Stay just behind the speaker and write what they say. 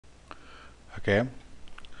Okay,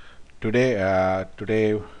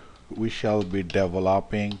 today we shall be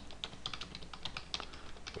developing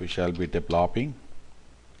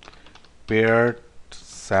paired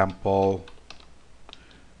sample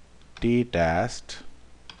t-test.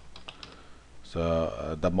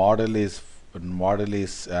 So the model is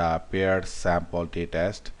paired sample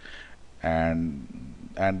t-test, and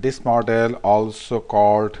this model also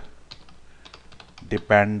called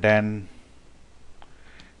dependent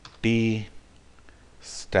t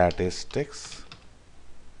statistics,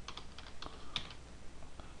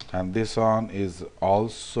 and this one is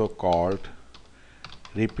also called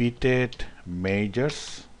repeated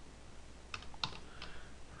measures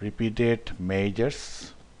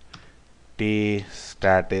t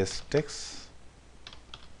statistics,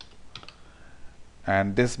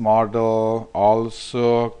 and this model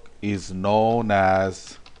also is known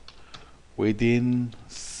as within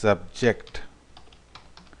subject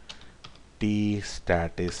t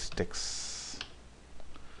statistics.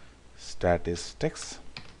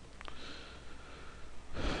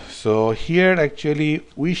 So here actually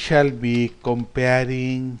we shall be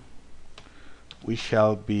comparing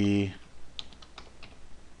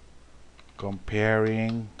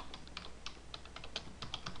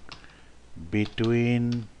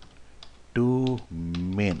between two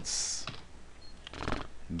means.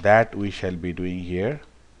 That we shall be doing here,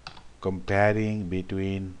 comparing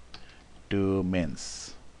between two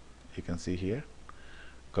means. You can see here,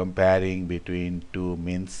 comparing between two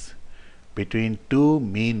means, between two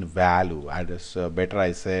mean value. Better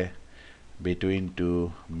I say between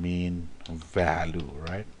two mean value,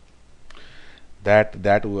 right? That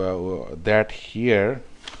here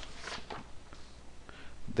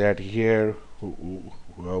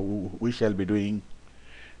we shall be doing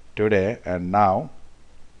today. And now,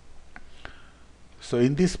 so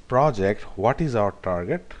in this project, what is our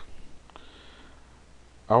target?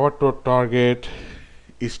 Our target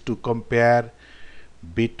is to compare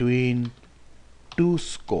between two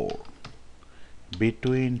score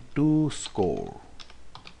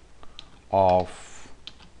of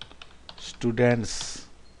students,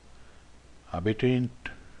 between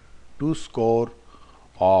two score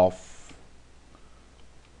of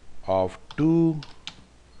two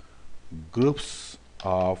groups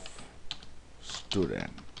of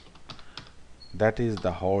student. That is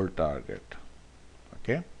the whole target.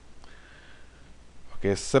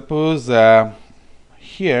 Okay, suppose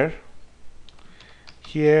here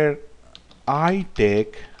I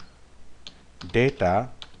take data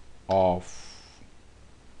of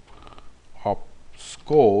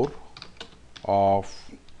score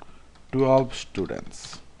of 12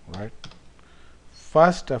 students, right?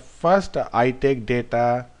 First I take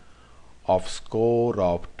data of score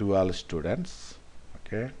of 12 students,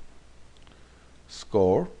 okay,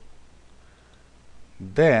 score.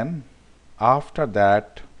 Then after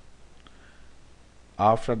that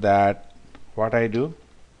what I do?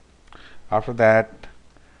 After that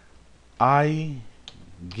I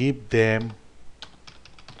give them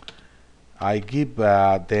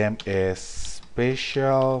a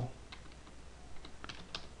special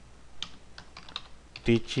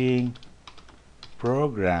teaching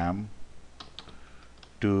program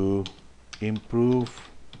to improve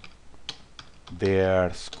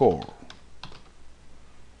their score.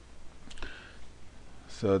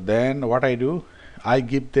 So then what I do? I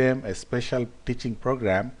give them a special teaching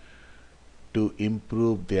program to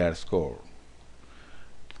improve their score,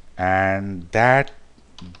 and that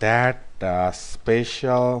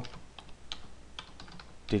special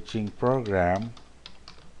teaching program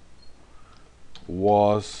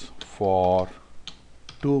was for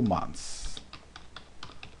 2 months.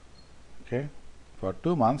 Okay, for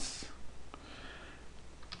 2 months.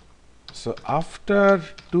 So after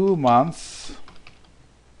 2 months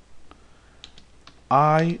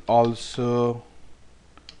I also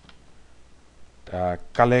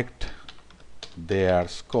collect their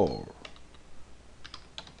score,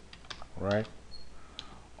 right,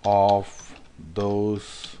 of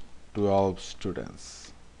those 12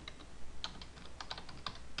 students.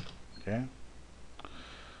 Okay,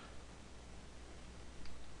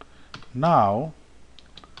 now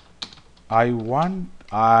I want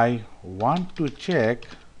to check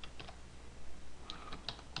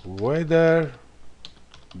whether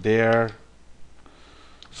their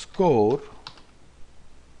score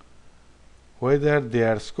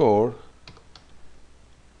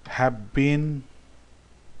have been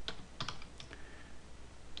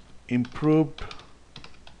improved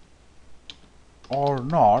or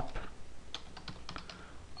not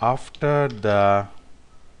after the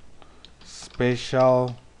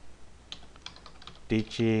special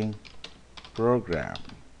teaching program.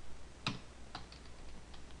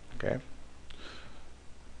 Okay,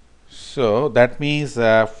 so that means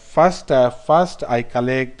first I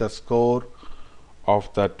collect the score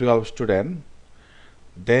of the 12 student,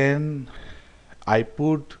 then I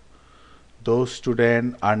put those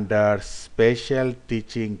students under special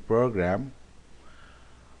teaching program.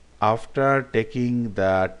 After taking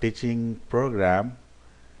the teaching program,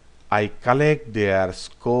 I collect their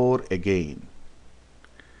score again,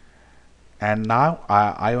 and now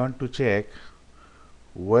I want to check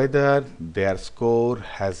whether their score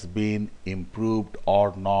has been improved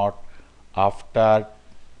or not after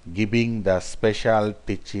giving the special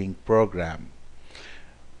teaching program,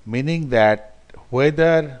 meaning that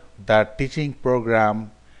whether the teaching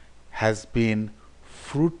program has been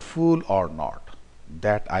fruitful or not.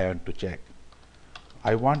 That I want to check.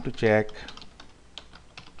 I want to check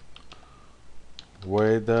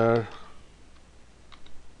whether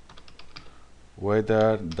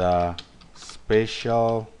the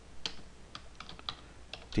special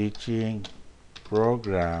teaching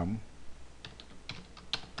program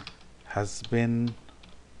has been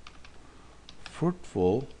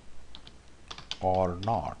fruitful or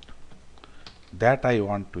not. That I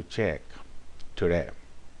want to check today.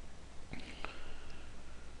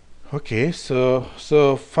 Okay, so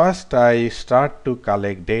first I start to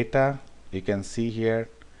collect data. You can see here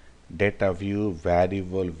data view,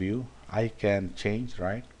 variable view. I can change,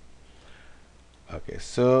 right? Okay,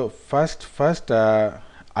 so first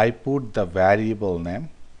I put the variable name.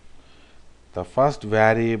 The first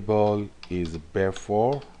variable is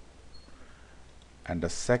before and the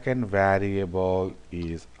second variable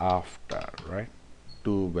is after, right?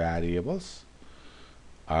 Two variables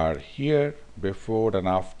are here, before and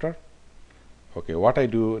after. Okay, what I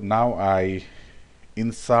do now, I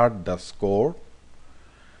insert the score.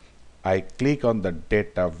 I click on the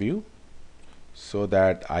data view so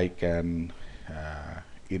that I can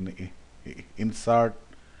insert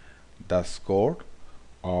the score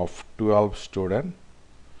of 12 students.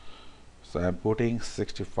 So I'm putting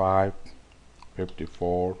 65,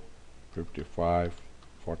 54, 55,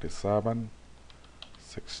 47,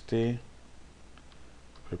 60,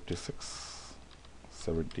 56,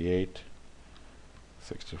 78,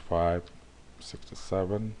 65,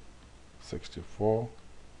 67, 64,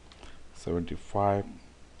 75,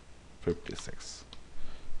 56.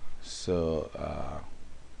 So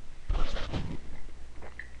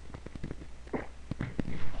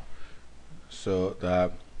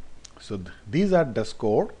these are the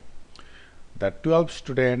score that 12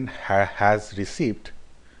 student has received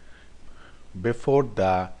before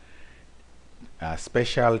the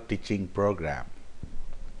special teaching program.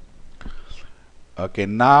 Okay,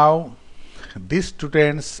 now these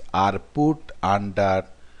students are put under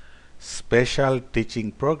special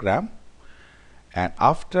teaching program, and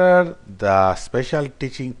after the special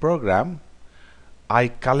teaching program I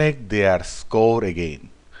collect their score again,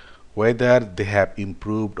 whether they have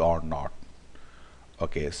improved or not.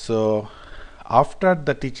 Okay, so after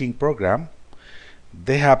the teaching program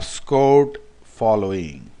they have scored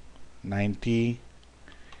following: 90,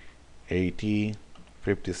 80,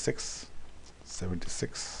 56,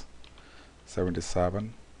 76,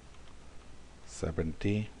 77,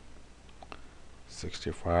 70,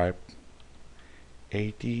 65,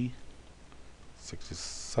 80,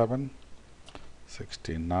 67,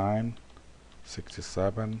 69,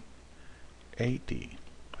 67, 80.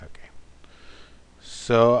 Okay,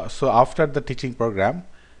 so after the teaching program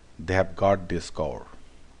they have got this score.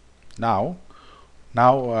 Now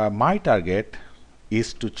my target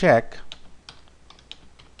is to check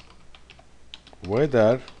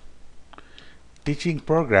whether teaching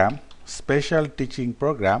program, special teaching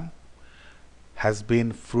program, has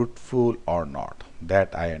been fruitful or not.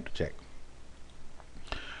 That I want to check.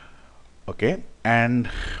 Okay, and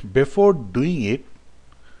before doing it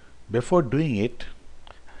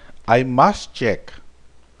I must check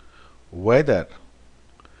whether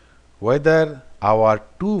our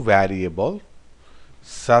two variables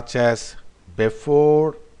such as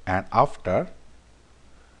before and after,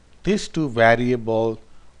 these two variables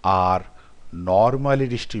are normally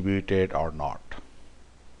distributed or not.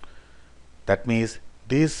 That means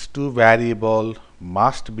these two variables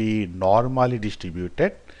must be normally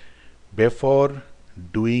distributed before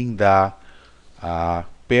doing the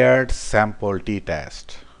paired sample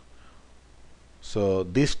t-test. So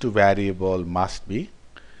these two variables must be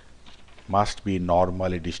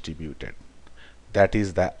normally distributed. That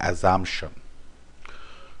is the assumption.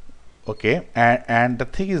 Okay, and the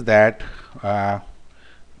thing is that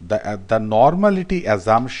the normality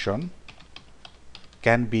assumption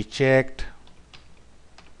can be checked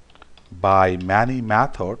by many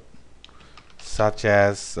methods such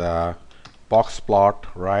as box plot,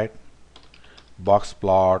 right? Box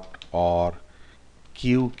plot or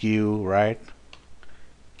QQ, right?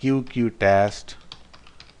 QQ test,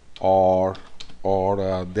 or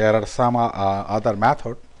there are some other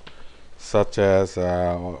method such as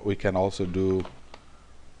we can also do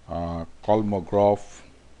colmograph,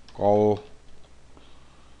 colmo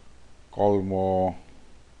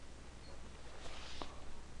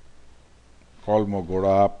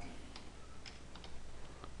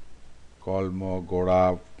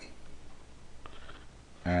colmograph,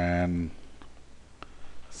 and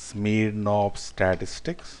Smirnov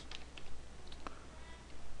statistics.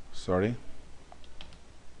 Sorry,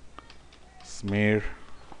 Smirnov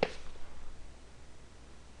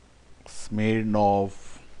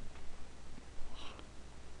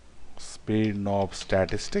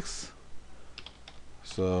statistics.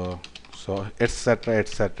 So etc,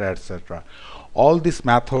 etc, etc. All this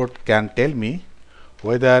method can tell me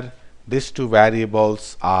whether these two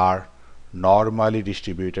variables are normally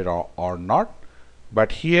distributed or not.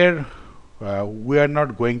 But here we are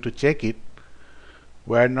not going to check it.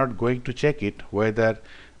 We are not going to check it whether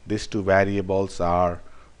these two variables are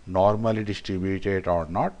normally distributed or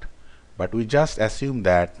not. But we just assume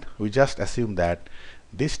that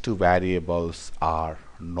these two variables are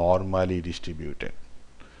normally distributed.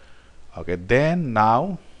 Okay, then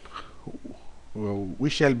now we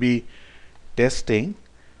shall be testing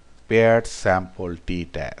paired sample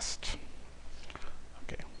t-test.